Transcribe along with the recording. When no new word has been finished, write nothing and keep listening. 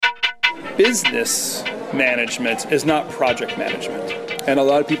business management is not project management. And a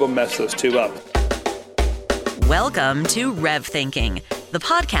lot of people mess those two up. Welcome to Rev Thinking, the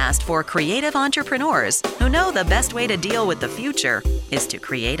podcast for creative entrepreneurs who know the best way to deal with the future is to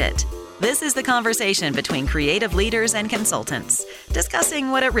create it. This is the conversation between creative leaders and consultants,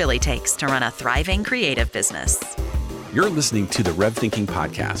 discussing what it really takes to run a thriving creative business. You're listening to the Rev Thinking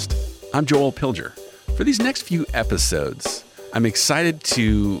podcast. I'm Joel Pilger. For these next few episodes, I'm excited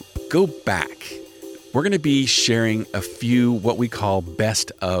to go back. We're going to be sharing a few what we call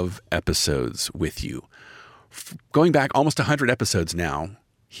best of episodes with you. Going back almost 100 episodes now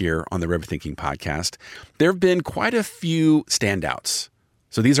here on the Rev Thinking podcast, there have been quite a few standouts.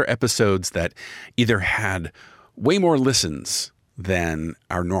 So these are episodes that either had way more listens than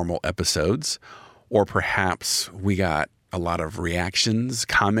our normal episodes, or perhaps we got a lot of reactions,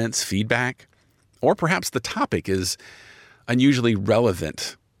 comments, feedback, or perhaps the topic is unusually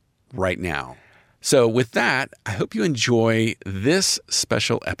relevant right now. So with that, I hope you enjoy this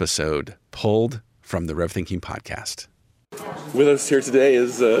special episode pulled from the Rev Thinking podcast. With us here today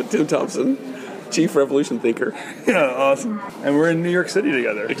is Tim Thompson, Chief Revolution Thinker. Yeah, awesome. And we're in New York City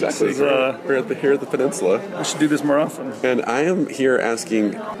together. Exactly. This is, we're here at the Peninsula. we should do this more often. And I am here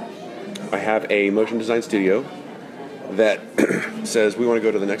asking, I have a motion design studio that says we want to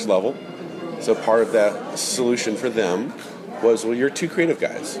go to the next level. So part of that solution for them was, well, you're two creative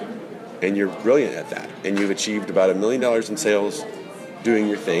guys, and you're brilliant at that. And you've achieved about $1 million in sales doing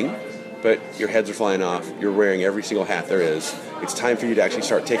your thing, but your heads are flying off. You're wearing every single hat there is. It's time for you to actually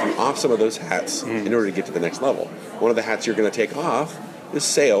start taking off some of those hats in order to get to the next level. One of the hats you're going to take off is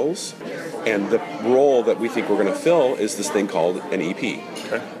sales, and the role that we think we're going to fill is this thing called an EP.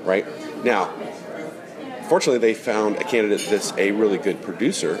 Okay. Right? Now, fortunately, they found a candidate that's a really good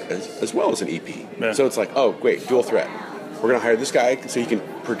producer as well as an EP. Yeah. So it's like, oh, great, dual threat. We're going to hire this guy so he can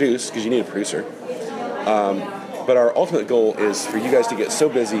produce, because you need a producer. But our ultimate goal is for you guys to get so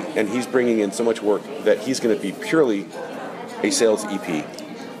busy, and he's bringing in so much work that he's going to be purely a sales EP,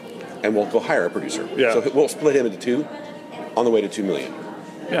 and we'll go hire a producer. Yeah. So we'll split him into two on the way to $2 million.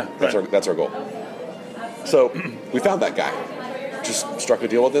 Yeah, That's our goal. So we found that guy. Just struck a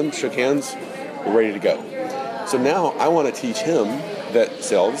deal with him, shook hands, we're ready to go. So now I want to teach him that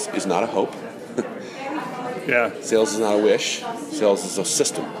sales is not a hope. Yeah. Sales is not a wish. Sales is a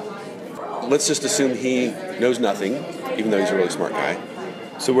system. Let's just assume he knows nothing, even though he's a really smart guy.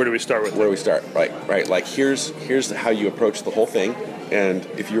 So where do we start with? Where do we start? Right. Like here's how you approach the whole thing. And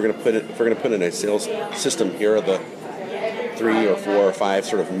if we're going to put in a sales system, here are the 3 or 4 or 5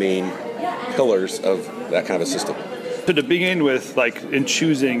 sort of main pillars of that kind of a system. So to begin with, like in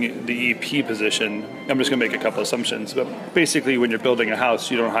choosing the EP position, I'm just going to make a couple assumptions. But basically, when you're building a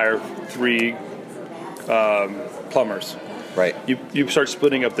house, you don't hire 3 plumbers. Right. You start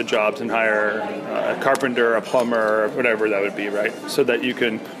splitting up the jobs and hire a carpenter, a plumber, whatever that would be, right? So that you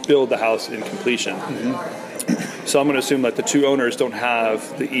can build the house in completion. Mm-hmm. So I'm going to assume that the 2 owners don't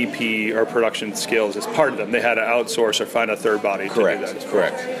have the EP or production skills as part of them. They had to outsource or find a third body to do that.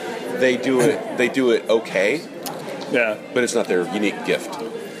 Correct. They do it okay. Yeah. But it's not their unique gift.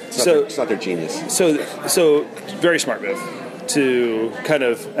 It's not their genius. So very smart move to kind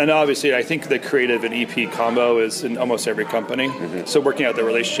of, and obviously I think the creative and EP combo is in almost every company. Mm-hmm. So working out the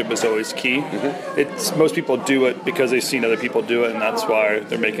relationship is always key. Mm-hmm. Most people do it because they've seen other people do it, and that's why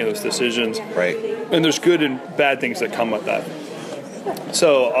they're making those decisions. Right. And there's good and bad things that come with that.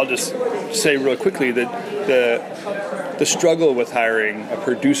 So I'll just say real quickly that the struggle with hiring a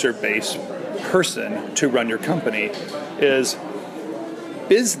producer-based person to run your company is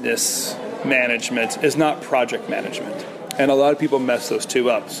business management is not project management. And a lot of people mess those two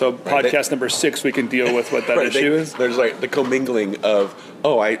up. So podcast number 6, we can deal with what that issue is. There's like the commingling of,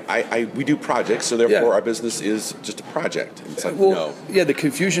 we do projects, so therefore our business is just a project. It's like, no. Yeah, the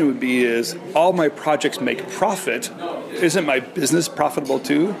confusion would be is all my projects make profit. Isn't my business profitable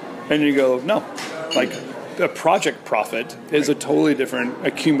too? And you go, no. Like a project profit is a totally different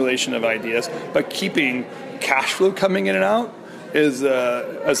accumulation of ideas. But keeping cash flow coming in and out is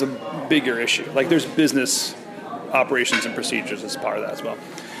a bigger issue. Like there's business operations and procedures as part of that as well.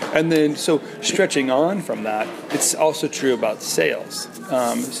 And then, so stretching on from that, it's also true about sales.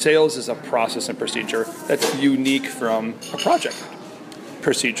 Sales is a process and procedure that's unique from a project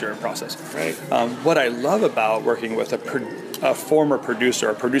procedure and process. Right. What I love about working with a former producer,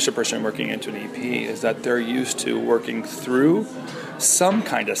 a producer person working into an EP, is that they're used to working through some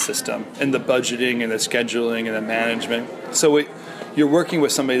kind of system in the budgeting and the scheduling and the management. So you're working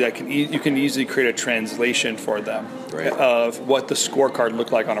with somebody that you can easily create a translation for them of what the scorecard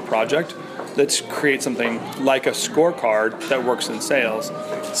looked like on a project. Let's create something like a scorecard that works in sales.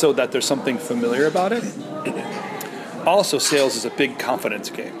 so that there's something familiar about it. Also, sales is a big confidence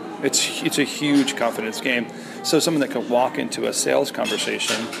game. It's a huge confidence game. So someone that can walk into a sales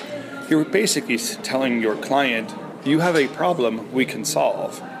conversation, you're basically telling your client, you have a problem we can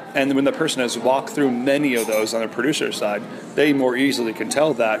solve. And when the person has walked through many of those on the producer side, they more easily can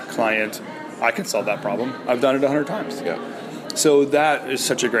tell that client, I can solve that problem. I've done it 100 times. Yeah. So that is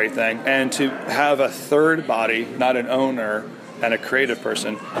such a great thing. And to have a third body, not an owner and a creative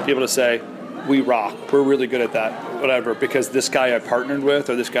person, be able to say, we rock, we're really good at that, whatever, because this guy I partnered with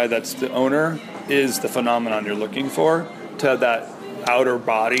or this guy that's the owner is the phenomenon you're looking for, to have that outer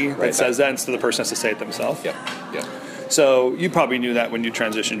body that says that instead the person has to say it themselves. Yeah. So you probably knew that when you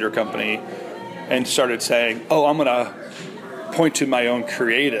transitioned your company and started saying, oh, I'm going to point to my own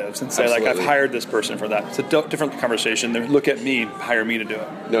creatives and say, Absolutely. like, I've hired this person for that. It's a different conversation. They look at me, hire me to do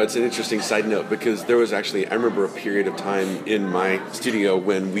it. No, it's an interesting side note because there was actually, I remember a period of time in my studio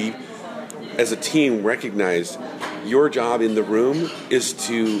when we, as a team, recognized your job in the room is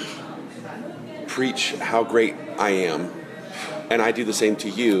to preach how great I am, and I do the same to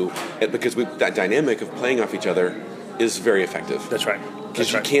you, because that dynamic of playing off each other is very effective. That's right.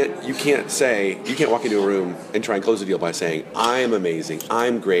 Because you can't walk into a room and try and close a deal by saying, I'm amazing,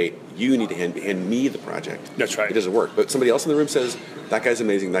 I'm great, you need to hand me the project. That's right. It doesn't work. But somebody else in the room says, that guy's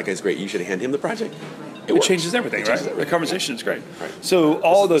amazing, that guy's great, you should hand him the project. It changes everything, right? The conversation is great. Right. So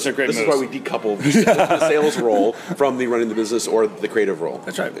all of those are great moves. This is why we decouple the sales role from the running the business or the creative role.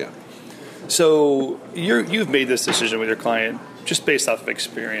 That's right. Yeah. So you've made this decision with your client just based off of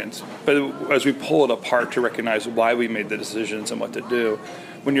experience. But as we pull it apart to recognize why we made the decisions and what to do,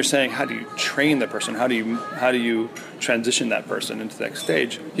 when you're saying how do you train the person, how do you transition that person into the next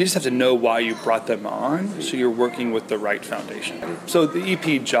stage, you just have to know why you brought them on, so you're working with the right foundation. So the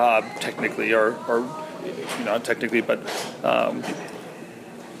EP job, technically, or not technically, but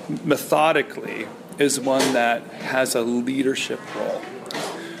methodically, is one that has a leadership role.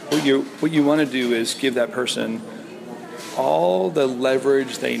 What you want to do is give that person all the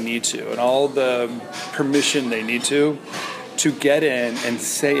leverage they need to and all the permission they need to get in and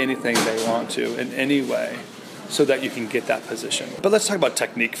say anything they want to in any way so that you can get that position. But let's talk about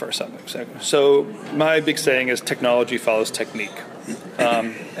technique for a second. So my big saying is technology follows technique.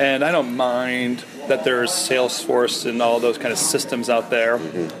 And I don't mind that there's Salesforce and all those kind of systems out there,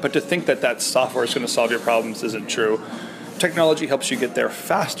 but to think that software is going to solve your problems isn't true. Technology helps you get there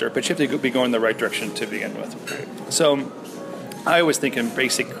faster, but you have to be going in the right direction to begin with. So I always think in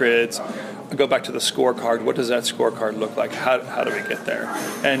basic grids. I go back to the scorecard. What does that scorecard look like? How do we get there?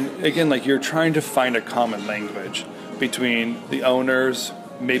 And again, like, you're trying to find a common language between the owners,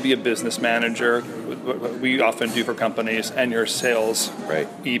 maybe a business manager, what we often do for companies, and your sales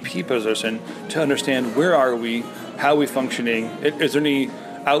EP position to understand where are we, how are we functioning, is there any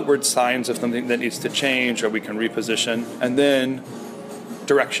outward signs of something that needs to change or we can reposition, and then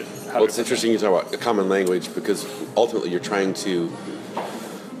direction. Well, it's interesting you talk about a common language because ultimately you're trying to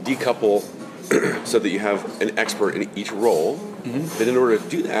decouple so that you have an expert in each role. But in order to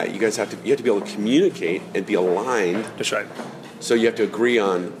do that, you have to be able to communicate and be aligned. That's right. So you have to agree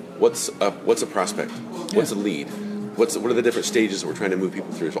on what's a prospect, what's a lead, what are the different stages that we're trying to move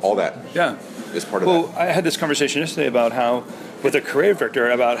people through. So all that is part of that. Well, I had this conversation yesterday about how, with a creative director,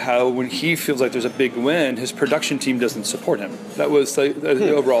 about how when he feels like there's a big win, his production team doesn't support him. That was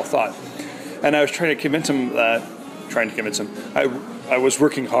the overall thought. And I was trying to convince him I was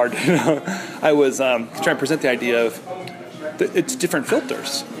working hard. I was trying to present the idea of it's different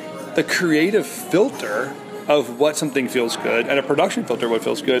filters. The creative filter of what something feels good and a production filter of what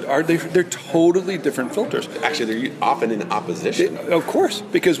feels good they're totally different filters. Actually, they're often in opposition. Of course,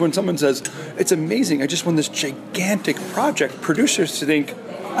 because when someone says, it's amazing, I just won this gigantic project, producers think,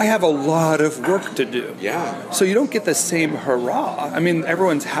 I have a lot of work to do. Yeah. So you don't get the same hurrah. I mean,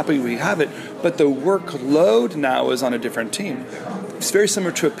 everyone's happy we have it, but the workload now is on a different team. It's very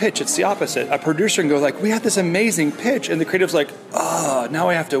similar to a pitch. It's the opposite. A producer can go like, we had this amazing pitch, and the creative's like, now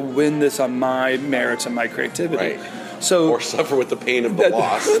I have to win this on my merits and my creativity. Right. So, or suffer with the pain of the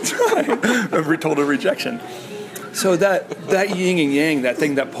loss. That's right. Of total rejection. So that yin and yang, that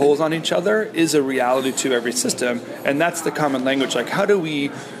thing that pulls on each other, is a reality to every system, and that's the common language. Like, how do we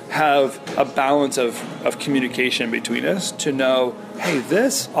have a balance of communication between us to know, hey,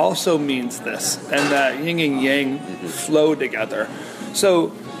 this also means this, and that yin and yang flow together.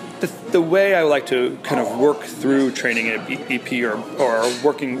 So the way I like to kind of work through training an EP or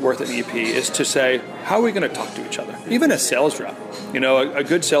working with an EP is to say, how are we going to talk to each other? Even a sales rep, a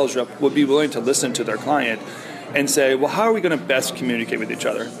good sales rep would be willing to listen to their client and say, well, how are we going to best communicate with each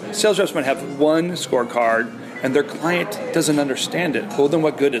other? Sales reps might have one scorecard and their client doesn't understand it, well, then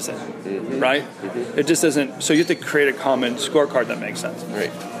what good is it, right? It just doesn't. So you have to create a common scorecard that makes sense.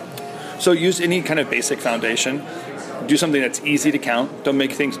 Right. So use any kind of basic foundation. Do something that's easy to count. Don't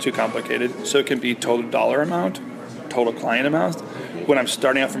make things too complicated. So it can be total dollar amount, total client amount. When I'm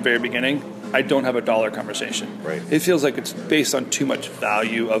starting out from the very beginning, I don't have a dollar conversation. Right. It feels like it's based on too much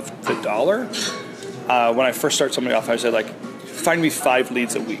value of the dollar. When I first start somebody off, I say, like, find me 5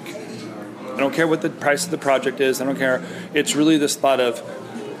 leads a week. I don't care what the price of the project is. I don't care. It's really this thought of,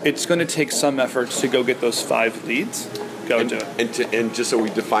 it's going to take some effort to go get those 5 leads. Go do it. And just so we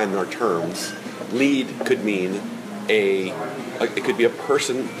define our terms, lead could mean it could be a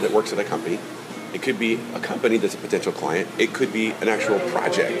person that works at a company. It could be a company that's a potential client. It could be an actual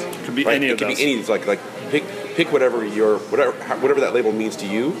project. It could be any of those. It could be any. It's like pick whatever that label means to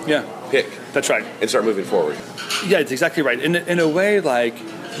you. Yeah. Pick. That's right. And start moving forward. Yeah, it's exactly right. In a way, like,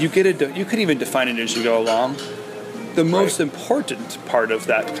 you could even define it as you go along. The most important part of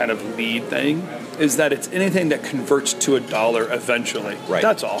that kind of lead thing is that it's anything that converts to $1 eventually. Right.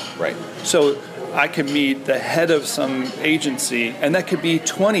 That's all. Right. So I can meet the head of some agency, and that could be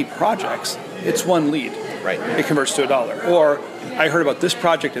 20 projects. It's one lead. Right. It converts to $1. Or I heard about this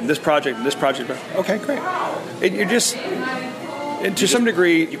project and this project and this project. Okay, great. To some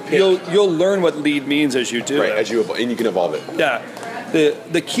degree, you'll learn what lead means as you do it. Right, and you can evolve it. Yeah.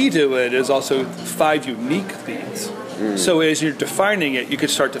 The key to it is also 5 unique leads. So as you're defining it, you could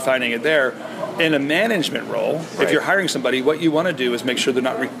start defining it there. In a management role, if you're hiring somebody, what you want to do is make sure they're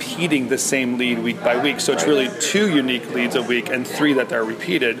not repeating the same lead week by week. So it's really 2 unique leads a week and 3 that are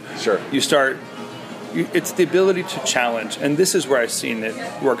repeated. Sure. It's the ability to challenge. And this is where I've seen it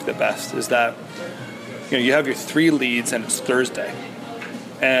work the best, is that you have your 3 leads and it's Thursday.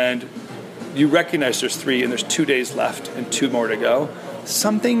 And you recognize there's 3 and there's 2 days left and 2 more to go.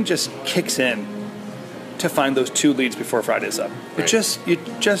 Something just kicks in to find those 2 leads before Friday's up. Right.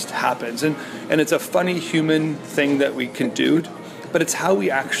 It just happens. And it's a funny human thing that we can do, but it's how we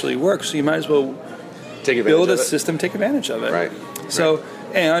actually work. So you might as well build a system, take advantage of it. Right. So,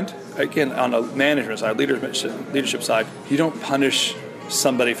 and again, on a management side, leadership side, you don't punish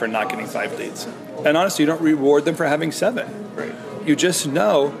somebody for not getting 5 leads. And honestly, you don't reward them for having 7. Right. You just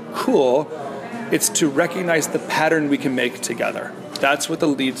know, cool, it's to recognize the pattern we can make together. That's what the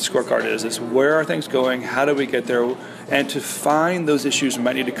lead scorecard is where are things going, how do we get there, and to find those issues we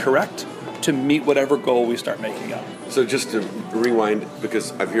might need to correct to meet whatever goal we start making up. So just to rewind,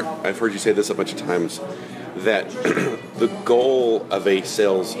 because I've heard you say this a bunch of times, that the goal of a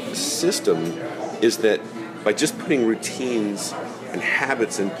sales system is that by just putting routines and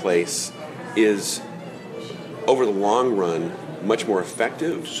habits in place is, over the long run, much more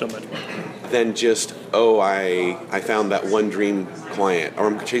effective. So much more. Than just, I found that one dream client, or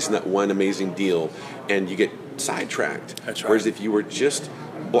I'm chasing that one amazing deal, and you get sidetracked. That's right. Whereas if you were just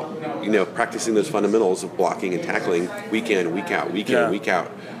practicing those fundamentals of blocking and tackling week in, week out, week in, week out,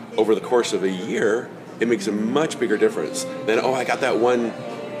 over the course of a year, it makes a much bigger difference than, I got that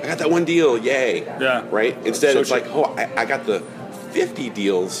one deal, yay. Yeah. Right? Instead, it's like, I got the 50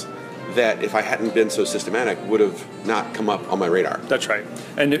 deals that if I hadn't been so systematic would have not come up on my radar. That's right.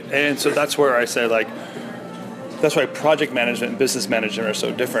 And so that's where I say, like, that's why project management and business management are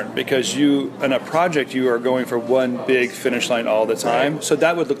so different, because in a project you are going for one big finish line all the time. Right. So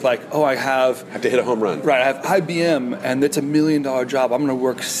that would look like, I have to hit a home run. Right, I have IBM and it's $1 million job. I'm going to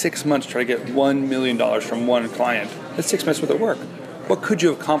work 6 months to try to get $1 million from one client. That's 6 months worth of work. What could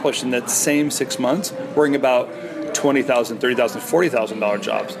you accomplish in that same 6 months worrying about $20,000, $30,000, $40,000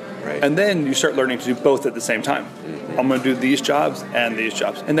 jobs? Right. And then you start learning to do both at the same time. Mm-hmm. I'm going to do these jobs and these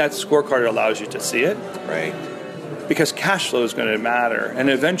jobs. And that scorecard allows you to see it. Right. Because cash flow is going to matter. And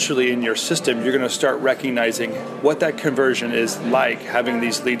eventually in your system, you're going to start recognizing what that conversion is like, having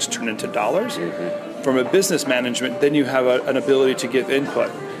these leads turn into dollars. Mm-hmm. From a business management, then you have an ability to give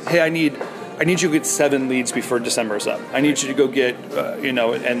input. Hey, I need you to get 7 leads before December is up. I need you to go get,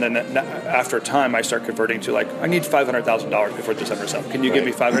 and then after a time, I start converting to, like, I need $500,000 before December is up. Can you give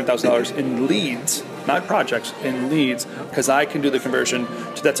me $500,000 in leads, not projects, in leads? Because I can do the conversion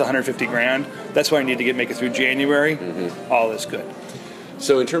to that's $150,000. That's what I need to make it through January. Mm-hmm. All is good.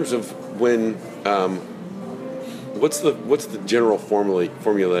 So in terms of when, what's the general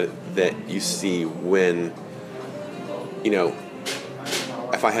formula that you see when,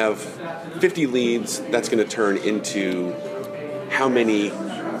 if I have 50 leads, that's going to turn into how many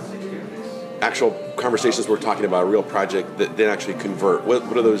actual conversations we're talking about, a real project that then actually convert? What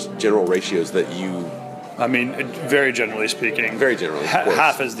are those general ratios that you... I mean, very generally speaking. Very generally,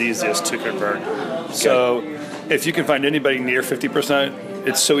 half is the easiest to convert. Okay. So if you can find anybody near 50%,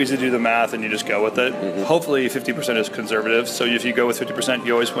 it's so easy to do the math and you just go with it. Hopefully 50% is conservative. So if you go with 50%,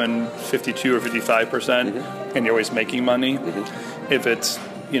 you always win 52 or 55%, and you're always making money. If it's,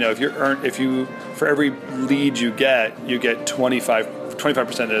 if you for every lead you get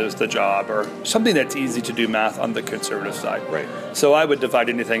 25% is the job, or something that's easy to do math on the conservative side. Right. So I would divide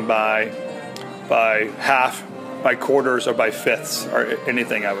anything by half, by quarters, or by fifths, or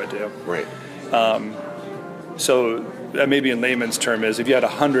anything I would do. Right. So that maybe in layman's term is if you had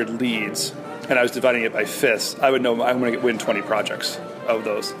 100 leads and I was dividing it by fifths, I would know I'm going to win 20 projects of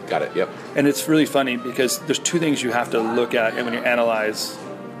those. Got it. Yep. And it's really funny because there's two things you have to look at when you analyze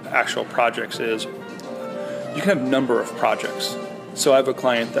actual projects is you can have number of projects. So I have a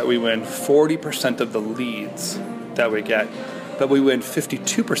client that we win 40% of the leads that we get, but we win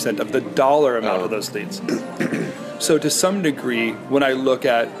 52% of the dollar amount of those leads. So to some degree, when I look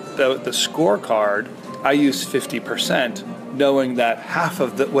at the scorecard, I use 50%, knowing that half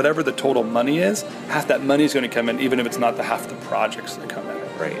of whatever the total money is, half that money is going to come in, even if it's not the half the projects that come in.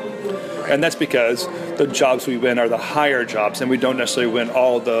 Right. And that's because the jobs we win are the higher jobs, and we don't necessarily win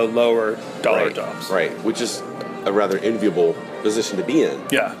all the lower dollar jobs. Right, which is a rather enviable position to be in.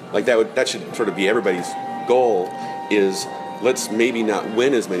 Yeah. Like that should sort of be everybody's goal is let's maybe not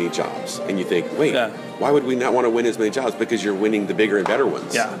win as many jobs. And you think, wait, why would we not want to win as many jobs? Because you're winning the bigger and better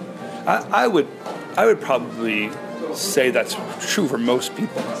ones. Yeah. I would probably say that's true for most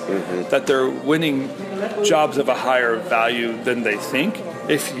people, that they're winning jobs of a higher value than they think.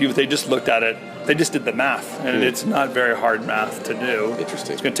 If they just looked at it, they just did the math, and it's not very hard math to do.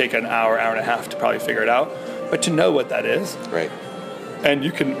 Interesting. It's going to take an hour and a half to probably figure it out, but to know what that is. Right. And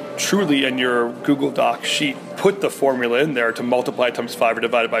you can truly, in your Google Doc sheet, put the formula in there to multiply times 5 or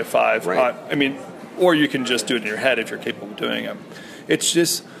divide it by 5. Right. Or you can just do it in your head if you're capable of doing it. It's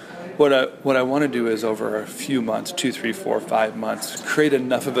just what I want to do is over a few months, 2, 3, 4, 5 months, create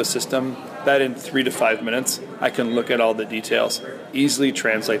enough of a system that in 3 to 5 minutes I can look at all the details, easily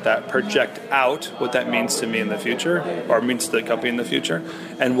translate that, project out what that means to me in the future, or means to the company in the future,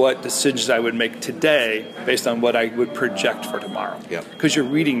 and what decisions I would make today based on what I would project for tomorrow. Because you're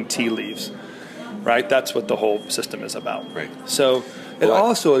reading tea leaves, right? That's what the whole system is about. Right. So it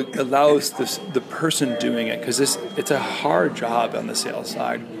also allows the person doing it, because it's a hard job on the sales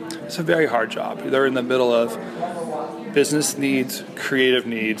side. It's a very hard job. They're in the middle of business needs, creative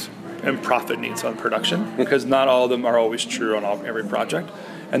needs, and profit needs on production, because not all of them are always true on every project,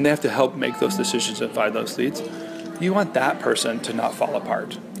 and they have to help make those decisions and find those leads. You want that person to not fall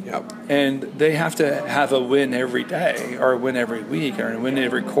apart. Yep. And they have to have a win every day, or a win every week, or a win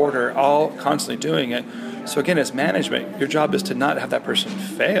every quarter, all constantly doing it. So again, as management, your job is to not have that person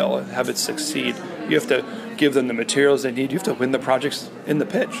fail, have it succeed. You have to give them the materials they need. You have to win the projects in the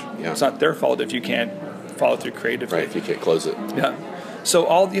pitch. Yeah. It's not their fault if you can't follow through creatively. Right, if you can't close it. Yeah. So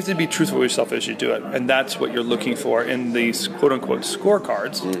you have to be truthful with yourself as you do it. And that's what you're looking for in these quote-unquote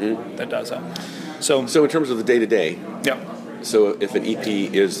scorecards that does that. So in terms of the day-to-day, yeah. So if an EP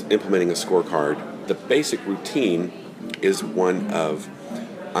is implementing a scorecard, the basic routine is one of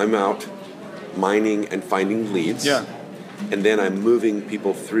I'm out mining and finding leads. Yeah. And then I'm moving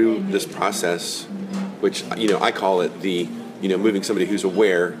people through this process, which, I call it the, moving somebody who's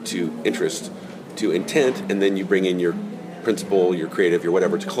aware to interest to intent, and then you bring in your principal, your creative, your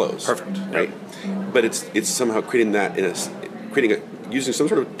whatever to close. Perfect. Right? Yep. But it's somehow creating that using some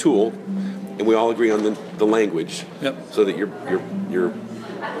sort of tool, and we all agree on the language. Yep. So that your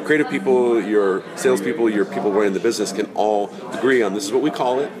creative people, your salespeople, your people running the business can all agree on this is what we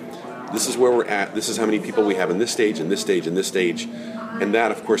call it. This is where we're at. This is how many people we have in this stage, and this stage, and this stage, and that,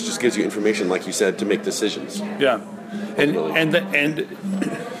 of course, just gives you information, like you said, to make decisions. Yeah, and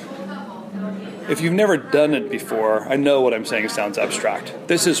if you've never done it before, I know what I'm saying sounds abstract.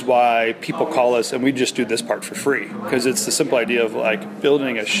 This is why people call us, and we just do this part for free, because it's the simple idea of like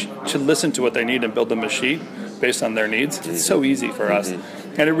building to listen to what they need and build them a sheet based on their needs. It's so easy for us.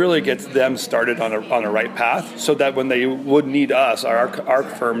 And it really gets them started on a right path, so that when they would need us, our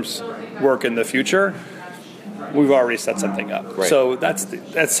firm's work in the future, we've already set something up. Right. So that's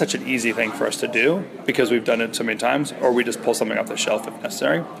such an easy thing for us to do, because we've done it so many times, or we just pull something off the shelf if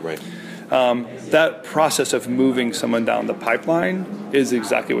necessary. Right. That process of moving someone down the pipeline is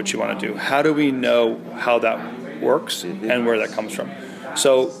exactly what you want to do. How do we know how that works and where that comes from?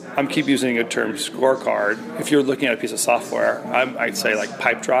 So I'm keep using a term scorecard. If you're looking at a piece of software, I'd say like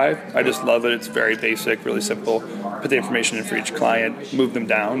Pipedrive. I just love it. It's very basic, really simple. Put the information in for each client, move them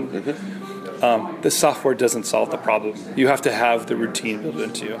down. The software doesn't solve the problem. You have to have the routine built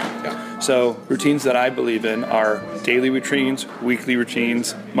into you. Yeah. So routines that I believe in are daily routines, weekly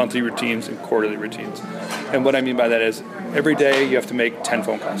routines, monthly routines, and quarterly routines. And what I mean by that is Every day you have to make 10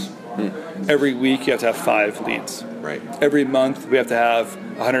 phone calls. Every week you have to have 5 leads. Right. Every month we have to have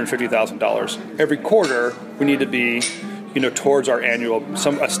 $150,000. Every quarter we need to be, towards our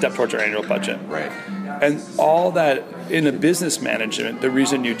a step towards our annual budget. Right. And all that in a business management, the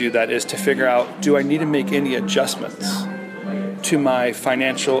reason you do that is to figure out, do I need to make any adjustments to my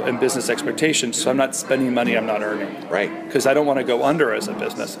financial and business expectations so I'm not spending money I'm not earning? Right. Because I don't want to go under as a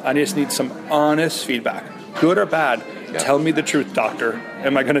business. I just need some honest feedback, good or bad. Yeah. Tell me the truth, doctor.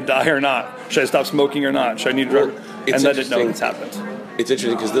 Am I going to die or not? Should I stop smoking or not? Should I need drug? And let it know it's happened. It's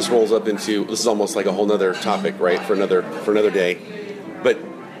interesting because this rolls up into, this is almost like a whole other topic, right, for another day. But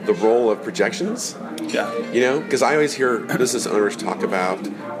the role of projections, because I always hear business owners talk about,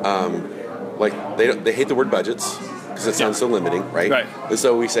 they hate the word budgets because it sounds so limiting, right? Right. And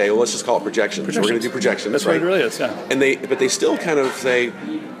so we say, well, let's just call it projections. We're going to do projections. That's what it really is, yeah. And they still kind of say,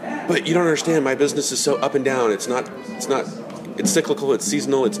 but you don't understand, my business is so up and down. It's cyclical, it's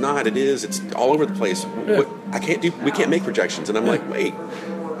seasonal, it's all over the place. Yeah. We can't make projections. And I'm like, wait,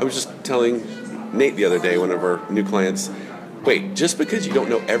 I was just telling Nate the other day, one of our new clients, wait, just because you don't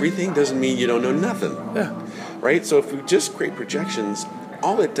know everything doesn't mean you don't know nothing. Yeah. Right? So if we just create projections,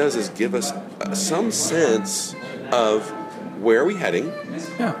 all it does is give us some sense of where are we heading,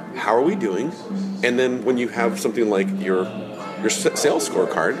 how are we doing, and then when you have something like your sales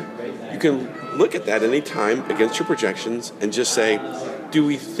scorecard, you can look at that any time against your projections and just say, do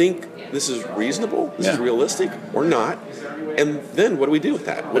we think this is reasonable, this is realistic, or not? And then what do we do with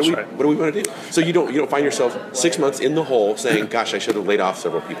that? What do we want to do? So you don't find yourself 6 months in the hole saying, gosh, I should have laid off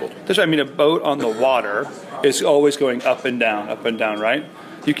several people. That's right. I mean, a boat on the water is always going up and down, right?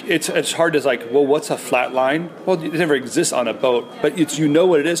 It's hard to well, what's a flat line? Well, it never exists on a boat, but you know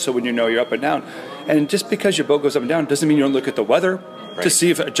what it is, so when you know you're up and down. And just because your boat goes up and down doesn't mean you don't look at the weather to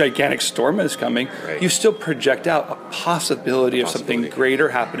see if a gigantic storm is coming. Right. You still project out a possibility of something greater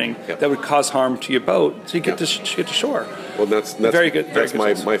happening that would cause harm to your boat, so you get to shore. Well, that's very good. That's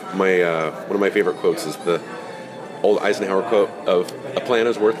my one of my favorite quotes is the old Eisenhower quote of a plan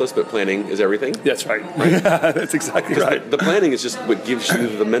is worthless, but planning is everything. That's right. That's exactly right. The planning is just what gives you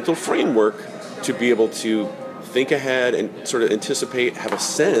the mental framework to be able to think ahead and sort of anticipate, have a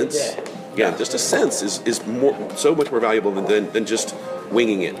sense. Yeah, just a sense is so much more valuable than just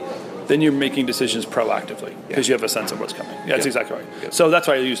winging it. Then you're making decisions proactively because you have a sense of what's coming. Yeah, that's exactly right. Yeah. So that's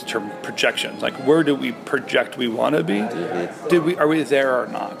why I use the term projections. Like, where do we project we want to be? Mm-hmm. Are we there or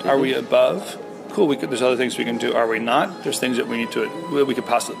not? Mm-hmm. Are we above? Cool. There's other things we can do. Are we not? There's things that we could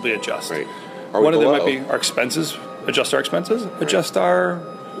possibly adjust. Right. One of them might be our expenses. Adjust our expenses. Right. Adjust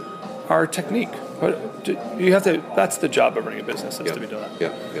our technique. That's the job of running a business. Is to be doing that.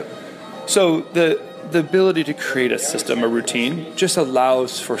 Yeah. So the ability to create a system, a routine, just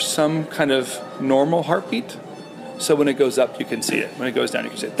allows for some kind of normal heartbeat. So when it goes up, you can see it. When it goes down, you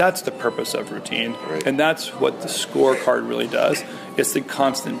can see it. That's the purpose of routine. Right. And that's what the scorecard really does. It's the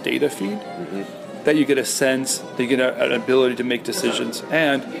constant data feed that you get a sense, that you get an ability to make decisions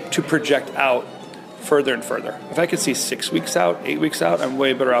and to project out further and further. If I could see 6 weeks out, 8 weeks out, I'm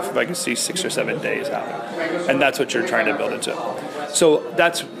way better off if I could see 6 or 7 days out. And that's what you're trying to build into. So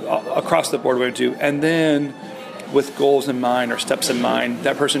that's across the board what we do. And then with goals in mind or steps in mind,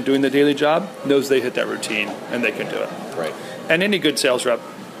 that person doing the daily job knows they hit that routine and they can do it. Right. And any good sales rep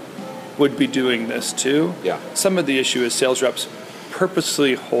would be doing this too. Yeah. Some of the issue is sales reps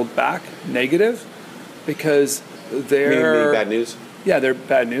purposely hold back negative because they're... bad news? Yeah, they're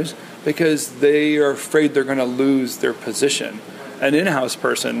bad news because they are afraid they're going to lose their position. An in-house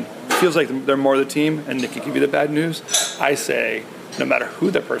person feels like they're more the team and they can give you the bad news. I say, no matter who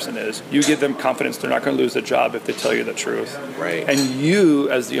the person is, you give them confidence they're not going to lose the job if they tell you the truth. Right. And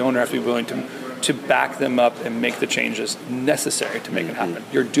you, as the owner, have to be willing to back them up and make the changes necessary to make it happen.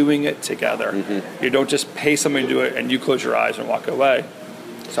 You're doing it together. Mm-hmm. You don't just pay somebody to do it and you close your eyes and walk away.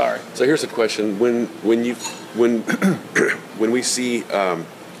 Sorry. So here's a question: when we see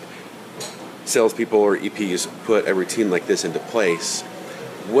salespeople or EPs put a routine like this into place,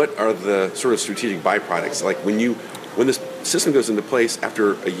 what are the sort of strategic byproducts? Like when this system goes into place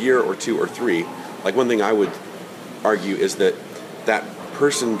after a year or 2 or 3, like one thing I would argue is that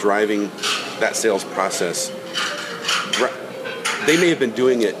person driving that sales process, they may have been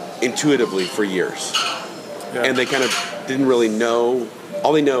doing it intuitively for years. Yeah. And they kind of didn't really know.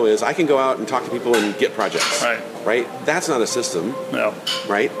 All they know is I can go out and talk to people and get projects. Right? That's not a system. No.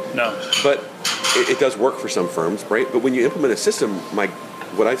 Right? No. But it does work for some firms, right? But when you implement a system,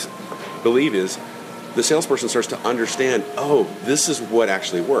 what I believe is the salesperson starts to understand, oh, this is what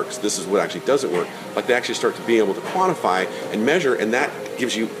actually works. This is what actually doesn't work. Like they actually start to be able to quantify and measure, and that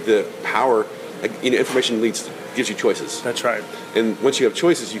gives you the power information gives you choices. That's right. And once you have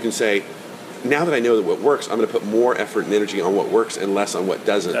choices, you can say, now that I know that what works, I'm going to put more effort and energy on what works and less on what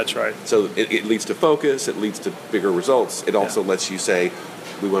doesn't. That's right. So it leads to focus. It leads to bigger results. It also lets you say,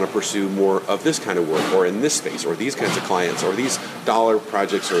 we want to pursue more of this kind of work, or in this space, or these kinds of clients, or these dollar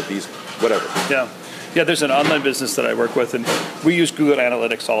projects, or these whatever. Yeah, there's an online business that I work with, and we use Google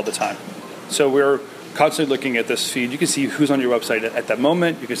Analytics all the time. So we're constantly looking at this feed. You can see who's on your website at that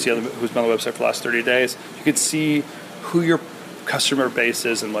moment. You can see who's been on the website for the last 30 days. You can see who your customer base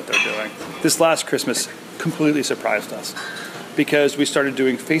is and what they're doing. This last Christmas completely surprised us because we started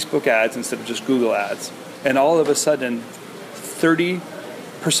doing Facebook ads instead of just Google ads. And all of a sudden, 30%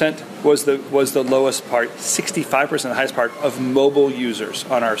 was the lowest part, 65% the highest part of mobile users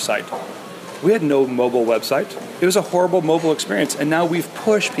on our site. We had no mobile website. It was a horrible mobile experience, and now we've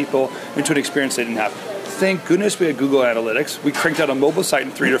pushed people into an experience they didn't have. Thank goodness we had Google Analytics. We cranked out a mobile site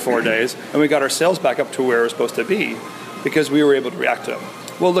in 3 to 4 days, and we got our sales back up to where it was supposed to be because we were able to react to them.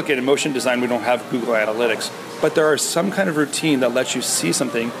 Well, look, in motion design, we don't have Google Analytics, but there are some kind of routine that lets you see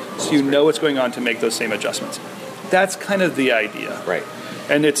something so you know what's going on to make those same adjustments. That's kind of the idea. Right.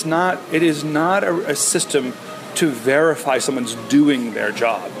 And it is not a system to verify someone's doing their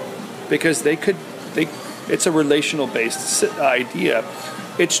job because it's a relational based idea.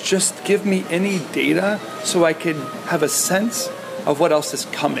 It's just give me any data so I can have a sense of what else is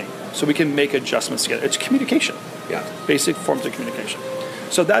coming so we can make adjustments together. It's communication. Yeah. Basic forms of communication.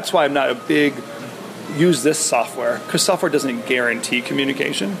 So that's why I'm not a big use this software, because software doesn't guarantee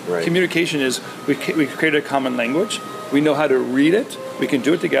communication. Right. Communication is we create a common language. We know how to read it. We can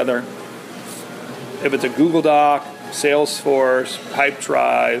do it together. If it's a Google Doc, Salesforce,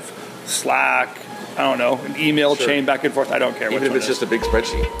 Pipedrive, Slack, I don't know, an email chain back and forth, I don't care. Even if it's just a big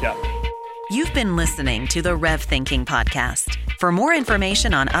spreadsheet. Yeah. You've been listening to the Rev Thinking Podcast. For more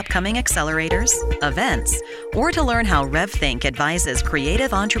information on upcoming accelerators, events, or to learn how RevThink advises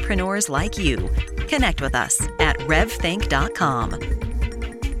creative entrepreneurs like you, connect with us at revthink.com.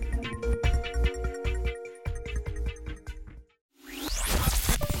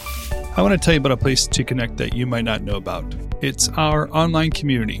 I want to tell you about a place to connect that you might not know about. It's our online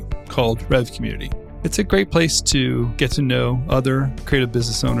community called Rev Community. It's a great place to get to know other creative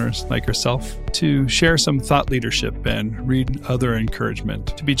business owners like yourself, to share some thought leadership and read other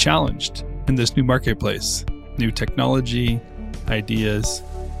encouragement, to be challenged in this new marketplace, new technology, ideas,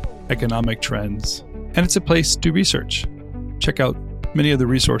 economic trends. And it's a place to research. Check out many of the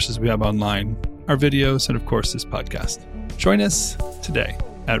resources we have online, our videos, and of course this podcast. Join us today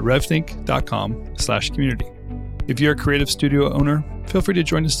at revthink.com/community. If you're a creative studio owner, feel free to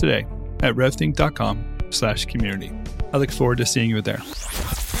join us today at revthink.com/community. I look forward to seeing you there.